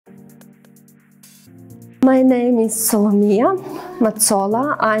My name is Solomia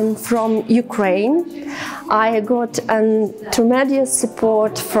Matsola. I'm from Ukraine. I got intermediate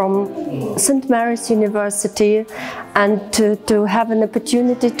support from St. Mary's University and to have an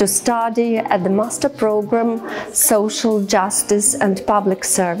opportunity to study at the master program Social Justice and Public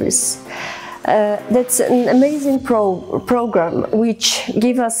Service. That's an amazing program which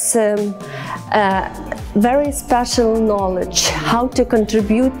gives us very special knowledge how to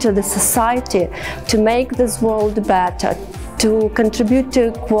contribute to the society, to make this world better, to contribute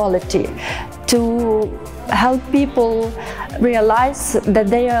to equality, to help people realize that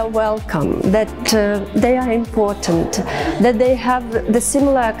they are welcome, that they are important, that they have the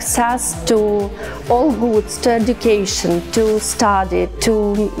similar access to all goods, to education, to study,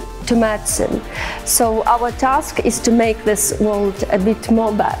 to medicine. So our task is to make this world a bit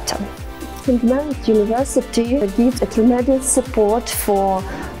more better. St. Mary's University gives intermediate support for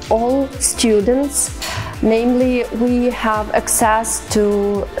all students. Namely, we have access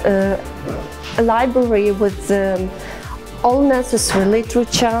to a library with all necessary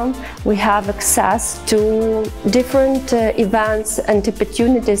literature. We have access to different events and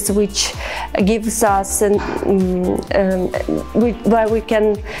opportunities which gives us where we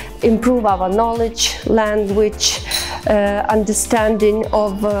can improve our knowledge, language, understanding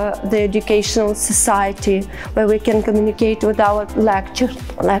of the educational society, where we can communicate with our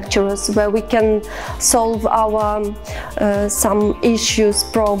lecturers, where we can solve our some issues,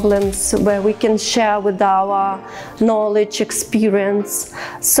 problems, where we can share with our knowledge, experience.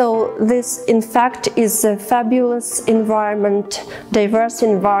 So this in fact is a fabulous environment, diverse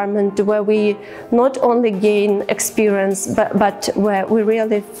environment, where we not only gain experience but where we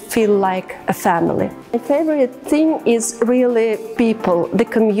really feel like a family. My favorite thing is really people, the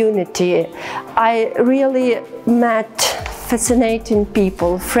community. I really met fascinating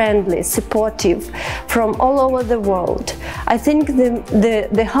people, friendly, supportive, from all over the world. I think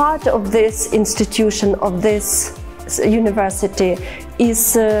the heart of this institution, of this university,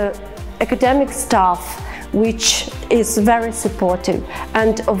 is academic staff, which is very supportive,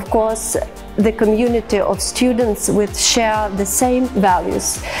 and of course the community of students which share the same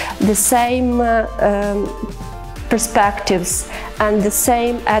values, the same perspectives and the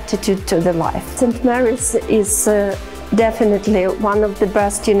same attitude to the life. St. Mary's is definitely one of the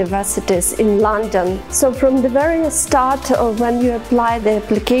best universities in London. So from the very start of when you apply the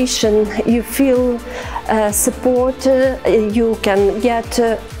application, you feel support, you can get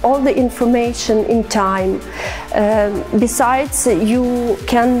all the information in time. Besides, you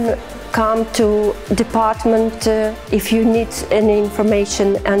can come to department if you need any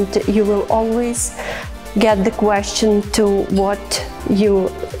information, and you will always get the question to what you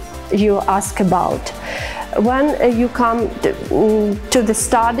ask about. When you come to the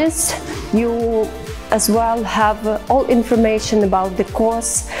studies, you as well have all information about the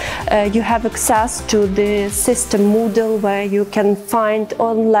course. You have access to the system Moodle, where you can find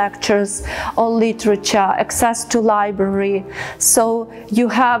all lectures, all literature, access to library. So you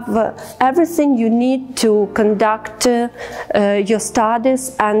have everything you need to conduct your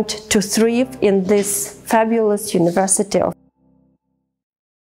studies and to thrive in this fabulous university.